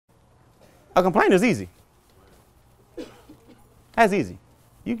A complainer is easy. That's easy.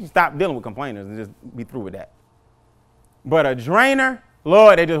 You can stop dealing with complainers and just be through with that. But a drainer,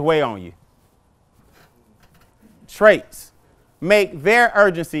 Lord, they just weigh on you. Traits. Make their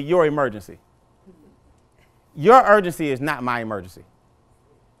urgency your emergency. Your urgency is not my emergency.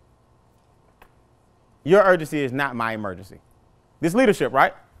 Your urgency is not my emergency. This leadership,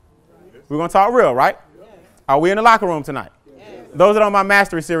 right? We're going to talk real, right? Are we in the locker room tonight? Those that are on my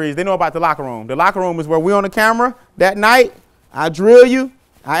mastery series, they know about the locker room. The locker room is where we're on the camera that night. I drill you.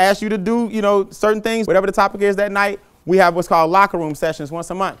 I ask you to do, certain things, whatever the topic is that night. We have what's called locker room sessions once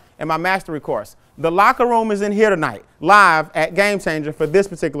a month in my mastery course. The locker room is in here tonight, live at Game Changer for this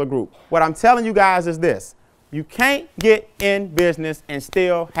particular group. What I'm telling you guys is this. You can't get in business and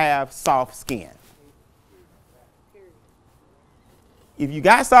still have soft skin. If you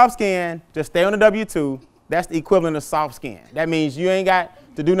got soft skin, just stay on the W-2. That's the equivalent of soft skin. That means you ain't got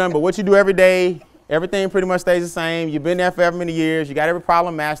to do nothing but what you do every day. Everything pretty much stays the same. You've been there for however many years. You got every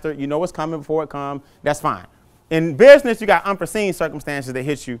problem mastered. You know what's coming before it comes. That's fine. In business, you got unforeseen circumstances that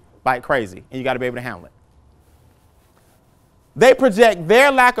hit you like crazy, and you got to be able to handle it. They project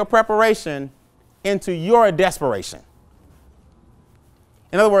their lack of preparation into your desperation.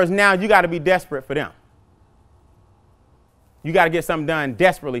 In other words, now you got to be desperate for them. You got to get something done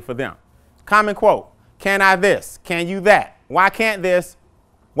desperately for them. Common quote, can I this? Can you that? Why can't this?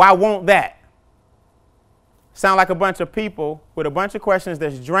 Why won't that? Sound like a bunch of people with a bunch of questions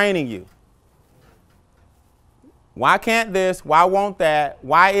that's draining you. Why can't this? Why won't that?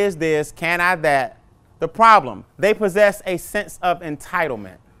 Why is this? Can I that? The problem, they possess a sense of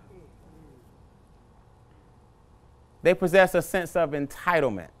entitlement. They possess a sense of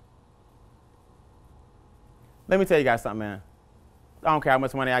entitlement. Let me tell you guys something, man. I don't care how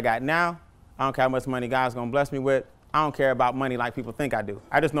much money I got now. I don't care how much money God's going to bless me with. I don't care about money like people think I do.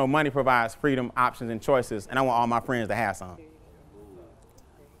 I just know money provides freedom, options, and choices, and I want all my friends to have some.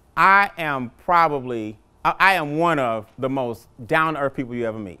 I am one of the most down-to-earth people you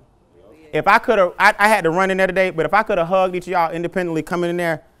ever meet. If I could have, I had to run in there today, but if I could have hugged each of y'all independently coming in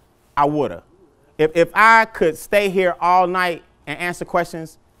there, I would have. If I could stay here all night and answer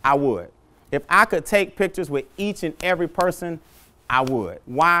questions, I would. If I could take pictures with each and every person, I would.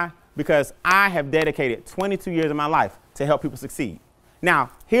 Why? Because I have dedicated 22 years of my life to help people succeed.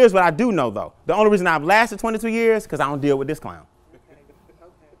 Now, here's what I do know, though. The only reason I've lasted 22 years is because I don't deal with this clown.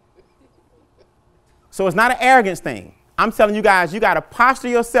 So it's not an arrogance thing. I'm telling you guys, you got to posture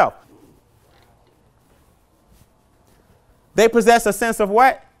yourself. They possess a sense of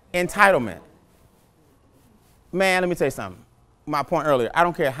what? Entitlement. Man, let me tell you something. My point earlier, I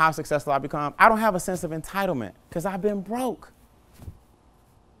don't care how successful I become. I don't have a sense of entitlement because I've been broke.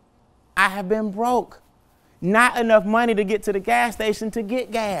 I have been broke. Not enough money to get to the gas station to get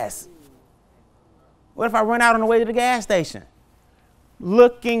gas. What if I run out on the way to the gas station?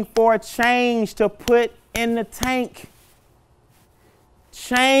 Looking for change to put in the tank.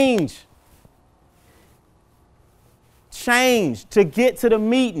 Change. Change to get to the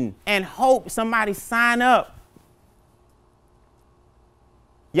meeting and hope somebody sign up.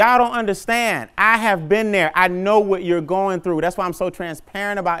 Y'all don't understand. I have been there. I know what you're going through. That's why I'm so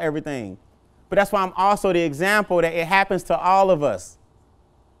transparent about everything. But that's why I'm also the example that it happens to all of us.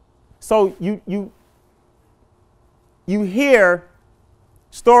 So you hear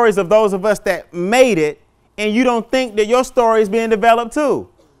stories of those of us that made it, and you don't think that your story is being developed too.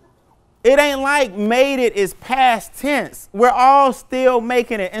 It ain't like made it is past tense. We're all still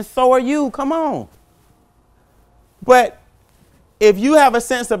making it, and so are you. Come on. But if you have a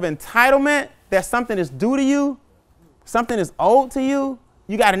sense of entitlement that something is due to you, something is owed to you,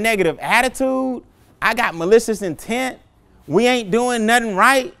 you got a negative attitude, I got malicious intent, we ain't doing nothing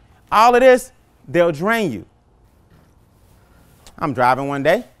right, all of this, they'll drain you. I'm driving one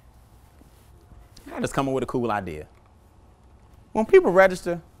day. I just come up with a cool idea. When people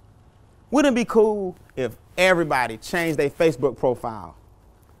register, wouldn't it be cool if everybody changed their Facebook profile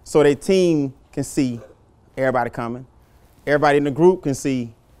so their team can see everybody coming? Everybody in the group can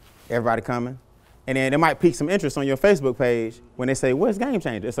see everybody coming. And then it might pique some interest on your Facebook page when they say, what's Game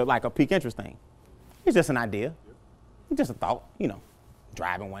Changer? It's like a peak interest thing. It's just an idea. It's just a thought,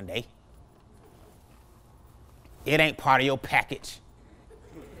 driving one day. It ain't part of your package.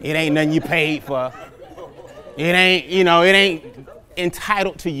 It ain't nothing you paid for. It ain't, it ain't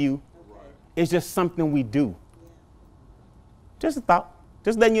entitled to you. It's just something we do. Just a thought.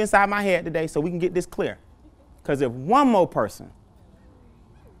 Just letting you inside my head today so we can get this clear. Because if one more person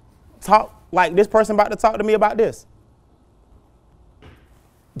talk like this person about to talk to me about this,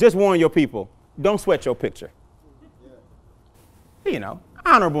 just warn your people, don't sweat your picture.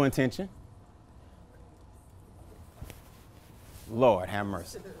 Honorable intention. Lord have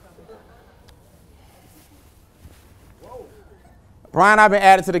mercy. Brian, I've been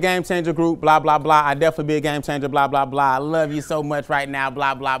added to the Game Changer group, blah, blah, blah. I definitely be a game changer, blah, blah, blah. I love you so much right now,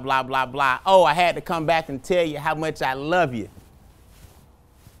 blah, blah, blah, blah, blah. Oh, I had to come back and tell you how much I love you.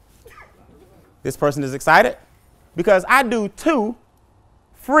 This person is excited because I do 2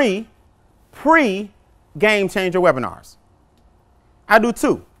 free pre-Game Changer webinars. I do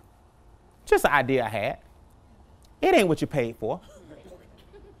 2. Just an idea I had. It ain't what you paid for.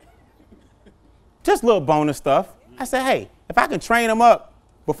 Just little bonus stuff. I said, hey, if I can train them up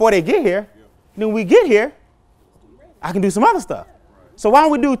before they get here, then when we get here, I can do some other stuff. So why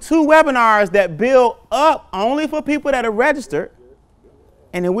don't we do 2 webinars that build up only for people that are registered,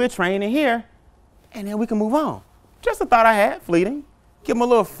 and then we're training here, and then we can move on. Just a thought I had, fleeting. Give them a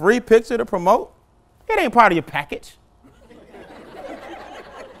little free picture to promote. It ain't part of your package.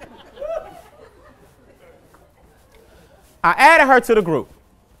 I added her to the group,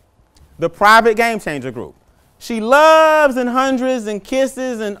 the private Game Changer group. She loves and hundreds and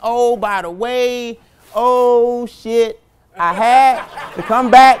kisses and oh, by the way, oh shit, I had to come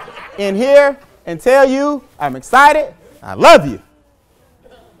back in here and tell you I'm excited, I love you.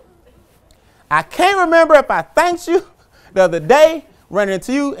 I can't remember if I thanked you the other day running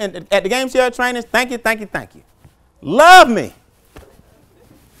into you at the Game Changer trainings. Thank you, thank you, thank you. Love me.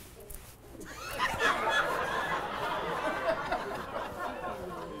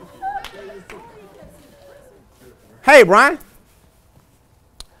 Hey, Brian.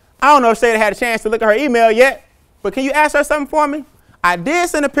 I don't know if Shada had a chance to look at her email yet, but can you ask her something for me? I did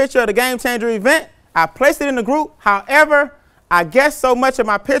send a picture of the Game Changer event. I placed it in the group. However, I guess so much of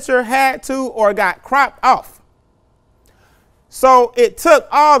my picture had to or got cropped off. So it took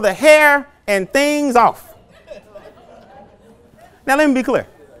all the hair and things off. Now, let me be clear.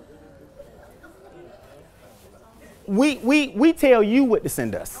 We tell you what to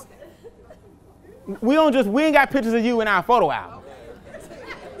send us. We ain't got pictures of you in our photo album.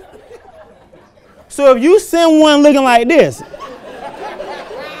 So if you send one looking like this,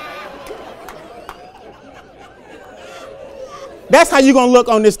 that's how you're gonna look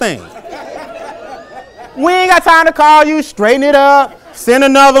on this thing. We ain't got time to call you, straighten it up, send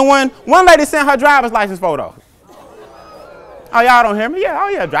another one. One lady sent her driver's license photo. Oh, y'all don't hear me? Yeah, oh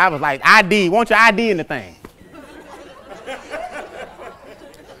yeah, driver's license, ID, want your ID in the thing.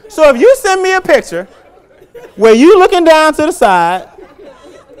 So if you send me a picture where you looking down to the side,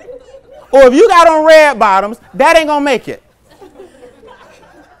 or if you got on red bottoms, that ain't gonna make it.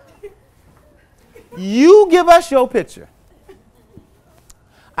 You give us your picture.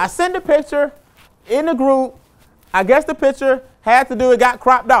 I sent the picture in the group. I guess the picture had to do, it got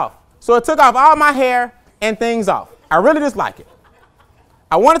cropped off. So it took off all my hair and things off. I really dislike it.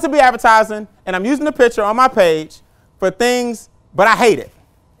 I want it to be advertising, and I'm using the picture on my page for things, but I hate it.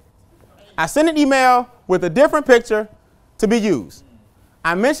 I sent an email with a different picture to be used.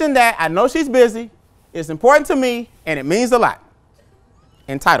 I mentioned that I know she's busy, it's important to me, and it means a lot.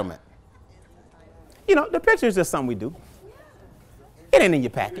 Entitlement. You know, the picture is just something we do. It ain't in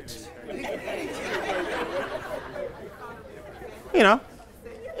your package. You know,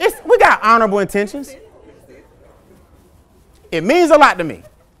 we got honorable intentions. It means a lot to me.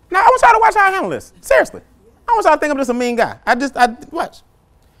 Now, I want y'all to watch how I handle this. Seriously. I want y'all to think I'm just a mean guy. Watch.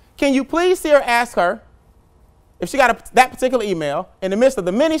 Can you please see her ask her if she got that particular email in the midst of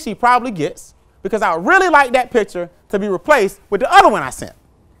the many she probably gets, because I would really like that picture to be replaced with the other one I sent.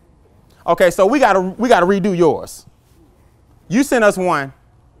 Okay, so we gotta redo yours. You sent us one.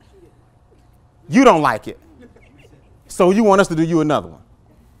 You don't like it. So you want us to do you another one.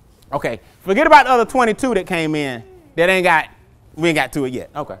 Okay, forget about the other 22 that came in that we ain't got to it yet.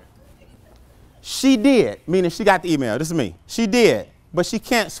 Okay. She did, meaning she got the email. This is me. She did, but she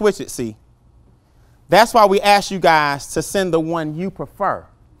can't switch it, see. That's why we ask you guys to send the one you prefer.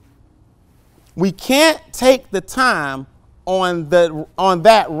 We can't take the time on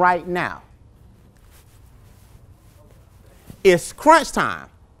that right now. It's crunch time.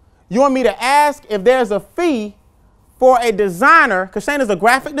 You want me to ask if there's a fee for a designer, because Shana's a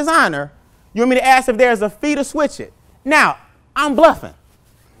graphic designer. You want me to ask if there's a fee to switch it? Now, I'm bluffing.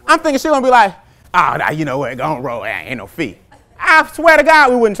 I'm thinking she's going to be like, oh, nah, you know what, gonna roll, ain't no fee. I swear to God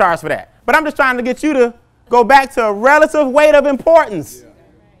we wouldn't charge for that. But I'm just trying to get you to go back to a relative weight of importance. Yeah.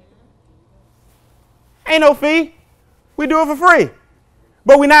 Ain't no fee. We do it for free.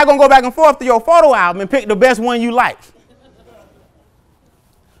 But we're not going to go back and forth to your photo album and pick the best one you like.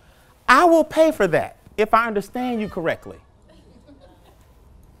 I will pay for that if I understand you correctly.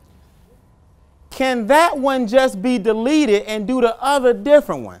 Can that one just be deleted and do the other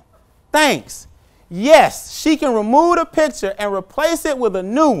different one? Thanks. Yes, she can remove the picture and replace it with a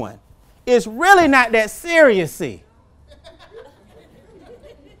new one. It's really not that serious, see.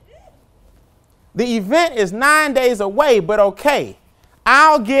 The event is 9 days away, but okay.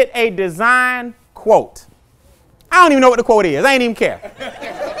 I'll get a design quote. I don't even know what the quote is. I ain't even care.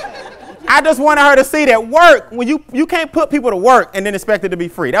 I just wanted her to see that work, when you can't put people to work and then expect it to be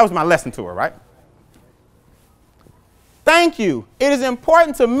free. That was my lesson to her, right? Thank you. It is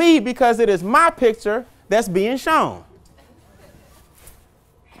important to me because it is my picture that's being shown.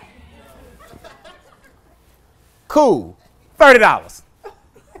 Cool. $30.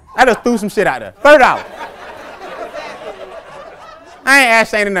 I just threw some shit out there. $30. I ain't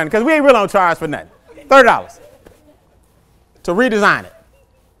asked Shane nothing because we ain't really on charge for nothing. $30 to redesign it.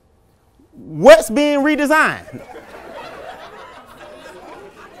 What's being redesigned?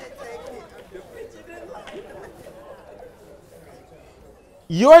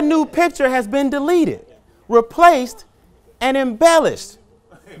 Your new picture has been deleted, replaced, and embellished.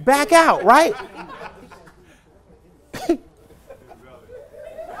 Back out, right?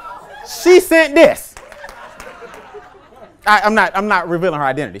 She sent this. I'm not revealing her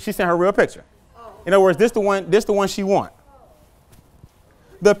identity. She sent her real picture. In other words, this the one she wants.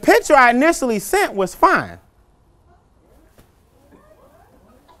 The picture I initially sent was fine.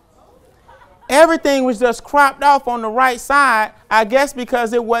 Everything was just cropped off on the right side, I guess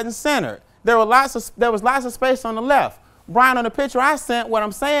because it wasn't centered. There was lots of space on the left. Brian, on the picture I sent, what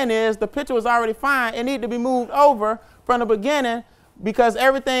I'm saying is the picture was already fine. It needed to be moved over from the beginning because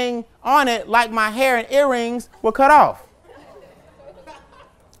everything on it, like my hair and earrings, were cut off.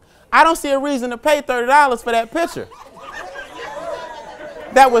 I don't see a reason to pay $30 for that picture.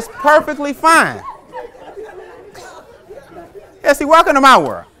 That was perfectly fine. Yeah, see, welcome to my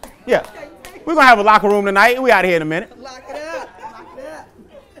world. Yeah. We're going to have a locker room tonight. We out of here in a minute. Lock it up. Lock it up.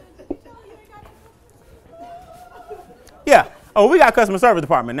 Yeah. Oh, we got a customer service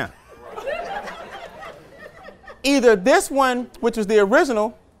department now. Either this one, which was the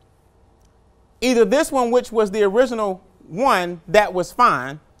original, one that was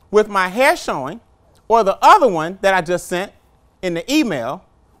fine with my hair showing, or the other one that I just sent in the email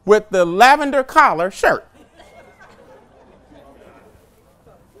with the lavender collar shirt.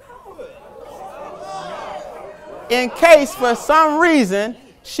 In case for some reason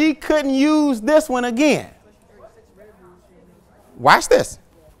she couldn't use this one again. Watch this.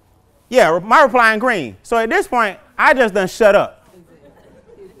 Yeah, my reply in green. So at this point, I just done shut up.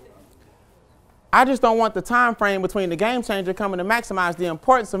 I just don't want the time frame between the game changer coming to maximize the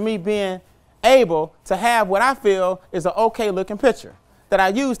importance of me being able to have what I feel is an okay looking picture that I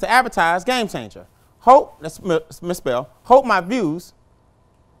use to advertise Game Changer. Hype my views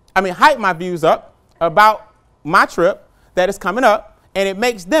up about my trip that is coming up, and it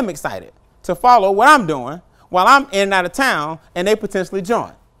makes them excited to follow what I'm doing while I'm in and out of town and they potentially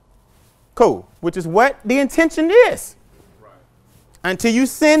join. Cool, which is what the intention is. Right. Until you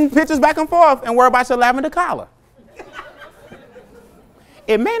send pictures back and forth and worry about your lavender collar.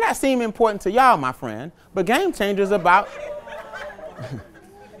 It may not seem important to y'all, my friend, but Game Changers about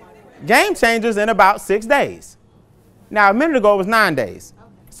Game Changers in about 6 days. Now, a minute ago it was 9 days.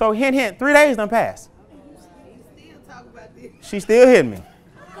 So hint, hint, 3 days done passed. She's still hitting me.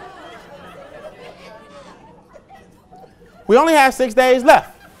 We only have 6 days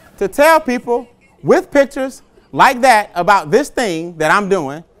left to tell people with pictures like that about this thing that I'm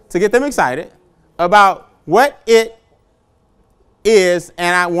doing to get them excited about what it is,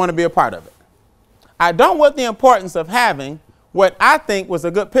 and I want to be a part of it. I don't want the importance of having what I think was a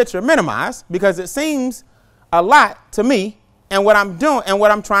good picture minimized because it seems a lot to me and what I'm doing and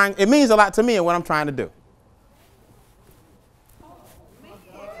what I'm trying. It means a lot to me and what I'm trying to do.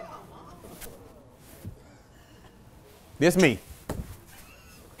 This me.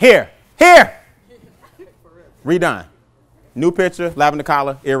 Here. Redone. New picture, lavender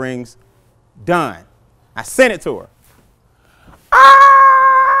collar, earrings, done. I sent it to her.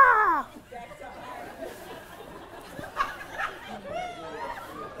 Ah!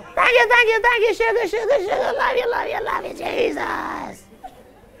 Thank you, sugar, love you, Jesus.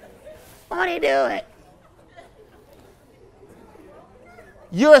 Won't he do it?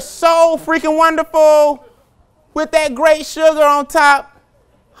 You're so freaking wonderful with that great sugar on top,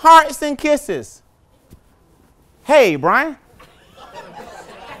 hearts and kisses. Hey, Brian.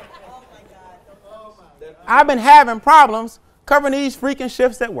 I've been having problems covering these freaking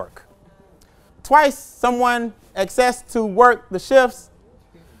shifts at work. Twice someone accessed to work the shifts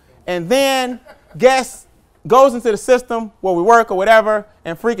and then guest goes into the system where we work or whatever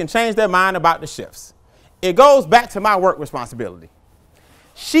and freaking change their mind about the shifts. It goes back to my work responsibility.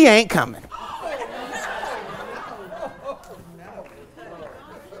 She ain't coming.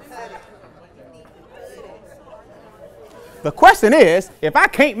 The question is, if I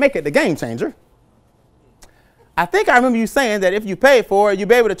can't make it the game changer, I think I remember you saying that if you pay for it, you'll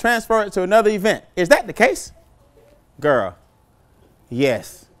be able to transfer it to another event. Is that the case? Girl,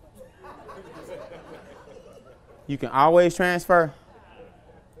 yes. You can always transfer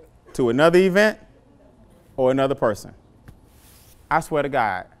to another event or another person. I swear to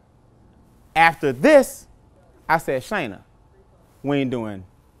God. After this, I said, Shayna, we ain't doing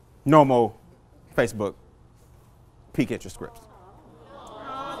no more Facebook peak interest scripts.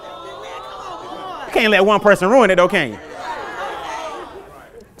 You can't let one person ruin it though, can you?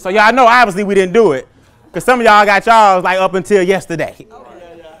 So y'all know obviously we didn't do it because some of y'all got y'all like up until yesterday.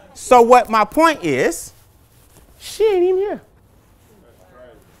 So what my point is, she ain't even here.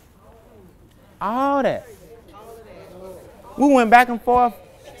 All that. We went back and forth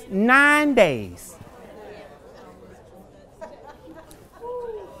 9 days.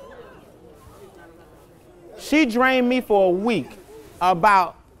 She drained me for a week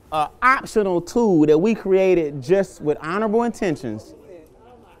about an optional tool that we created just with honorable intentions,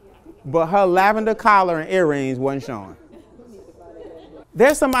 but her lavender collar and earrings wasn't showing.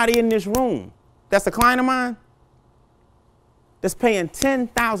 There's somebody in this room that's a client of mine that's paying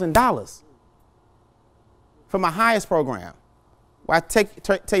 $10,000 for my highest program, where I tell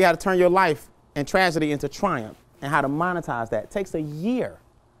you how to turn your life and tragedy into triumph and how to monetize that. It takes a year.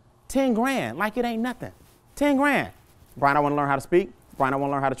 10 grand, like it ain't nothing. 10 grand. Brian, I want to learn how to speak. Brian, I want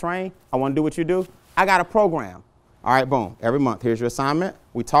to learn how to train. I want to do what you do. I got a program. All right, boom. Every month, here's your assignment.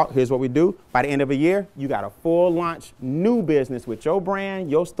 We talk, here's what we do. By the end of a year, you got a full launch new business with your brand,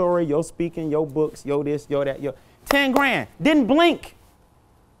 your story, your speaking, your books, your this, your that, your 10 grand. Didn't blink.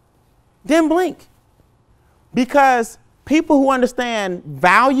 Didn't blink. Because people who understand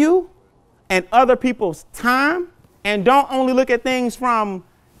value and other people's time and don't only look at things from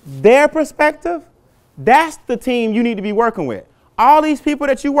their perspective, that's the team you need to be working with. All these people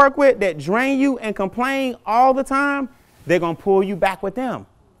that you work with that drain you and complain all the time, they're going to pull you back with them.